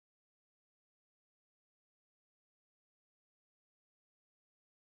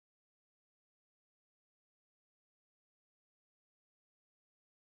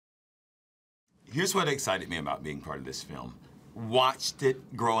Here's what excited me about being part of this film. Watched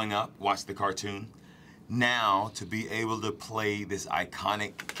it growing up, watched the cartoon. Now, to be able to play this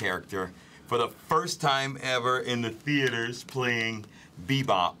iconic character for the first time ever in the theaters playing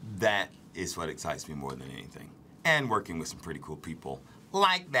Bebop, that is what excites me more than anything. And working with some pretty cool people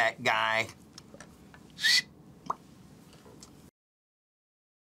like that guy.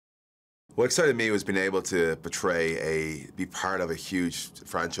 What excited me was being able to be part of a huge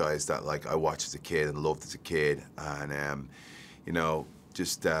franchise that like I watched as a kid and loved as a kid, and you know,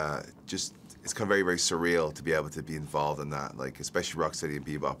 just it's kind of very, very surreal to be able to be involved in that, like especially Rocksteady and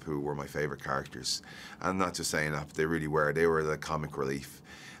Bebop, who were my favorite characters. I'm not just saying that, but they really were. They were the comic relief.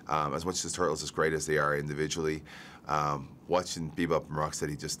 As much as Turtles, as great as they are individually, watching Bebop and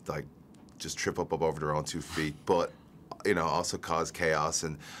Rocksteady just trip up over their own 2 feet, but you know, also cause chaos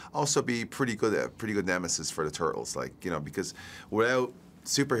and also be pretty good nemesis for the Turtles, like, you know, because without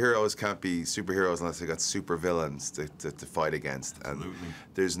superheroes can't be superheroes unless they got super villains to fight against. And Absolutely.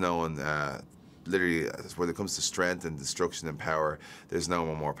 There's no one, literally, when it comes to strength and destruction and power, there's no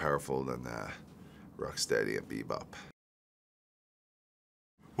one more powerful than Rocksteady and Bebop.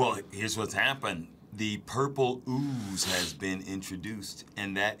 Well, here's what's happened. The purple ooze has been introduced,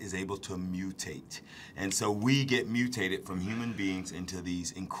 and that is able to mutate. And so we get mutated from human beings into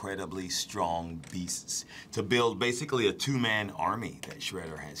these incredibly strong beasts to build basically a two-man army that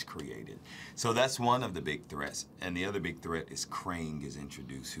Shredder has created. So that's one of the big threats. And the other big threat is Krang is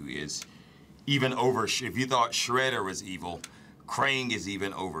introduced, who is even over, if you thought Shredder was evil, Krang is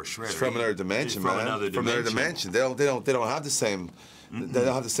even over Shredder. It's from another dimension, man. From another dimension. They don't have the same. They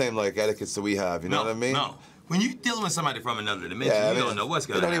don't have the same like etiquettes that we have. You know what I mean? No. When you're dealing with somebody from another dimension, you don't know what's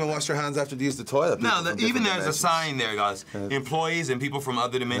going to happen. They don't even wash their hands after they use the toilet. No, even there's a sign there, guys. Employees and people from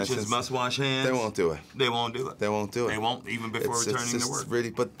other dimensions must wash hands. They won't do it. They won't do it. They won't do it. They won't even before returning to work. Really,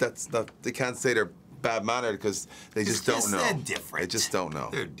 but that's not. They can't say they're bad mannered because they just don't know. They're different. They just don't know.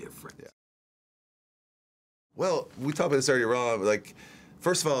 They're different. Yeah. Well, we talked about this earlier on. Like,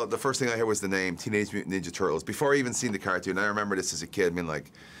 first of all, the first thing I heard was the name Teenage Mutant Ninja Turtles. Before I even seen the cartoon, I remember this as a kid. I mean, like,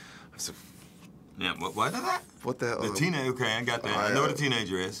 yeah, what is that? What the hell? The teenager, okay, I got that. I know what a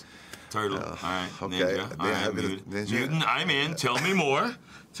teenager is. Turtle, all right, okay. Ninja, all right, mutant, I'm in, tell me more.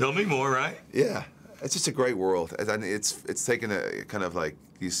 Tell me more, right? Yeah, it's just a great world. And it's taken a kind of like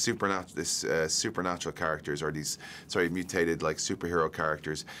these supernatural characters, or these, mutated like superhero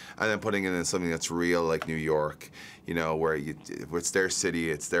characters, and then putting it in something that's real, like New York, you know, where it's their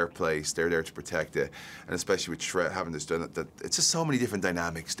city, it's their place, they're there to protect it, and especially with Shred having this, it's just so many different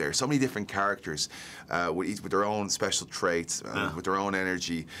dynamics there, so many different characters, with their own special traits, with their own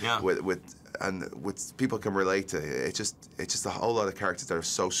energy, with people can relate to. It's just a whole lot of characters that are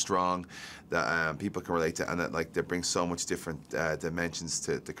so strong that people can relate to, and that like they bring so much different dimensions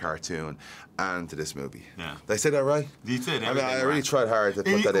to the cartoon and to this movie. Yeah. Did I say that right? You did. I mean, I really tried hard to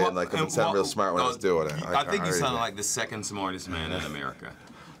put that in. Like, I'm sound real smart when I was doing it. I think you sounded like the second smartest man in America.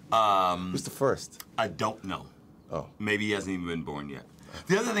 Who's the first? I don't know. Oh. Maybe he hasn't even been born yet.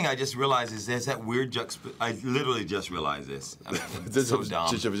 The other thing I just realized is there's that weird I literally just realized this. I mean, it's so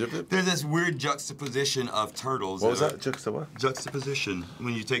dumb. There's this weird juxtaposition of turtles. What was that? What? Juxtaposition.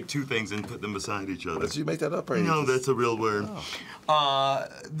 When you take two things and put them beside each other. Did you make that up? Or no, that's a real word. Oh.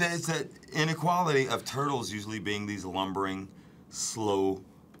 There's that inequality of turtles usually being these lumbering, slow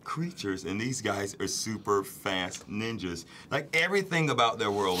creatures, and these guys are super fast ninjas. Like, everything about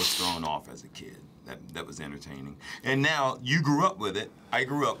their world was thrown off as a kid. That was entertaining. And now you grew up with it, I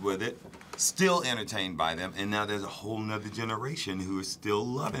grew up with it, still entertained by them, and now there's a whole nother generation who is still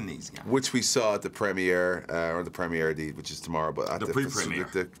loving these guys. Which we saw at the premiere, or the premiere, which is tomorrow, but at the pre-premiere.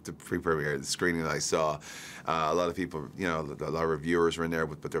 The pre-premiere, the screening that I saw, a lot of people, you know, a lot of reviewers were in there,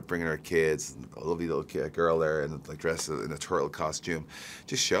 but they're bringing their kids, a lovely little girl there, and like dressed in a turtle costume.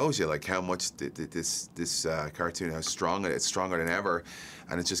 Just shows you like how much this cartoon, how strong it is. It's stronger than ever,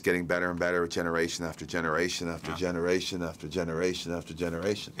 and it's just getting better and better, generation after generation after generation after generation after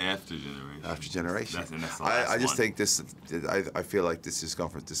generation after generation after generation. That's the I just one. think this. I feel like this is going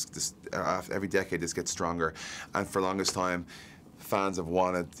for every decade. This gets stronger, and for the longest time, fans have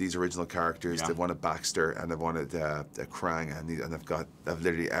wanted these original characters. They've wanted Baxter, and they've wanted Krang, and they've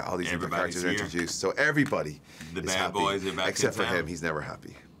literally all these different characters are introduced. So everybody the is bad happy, boys are back except for in town. him. He's never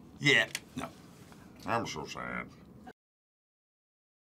happy. Yeah. No. I'm so sad.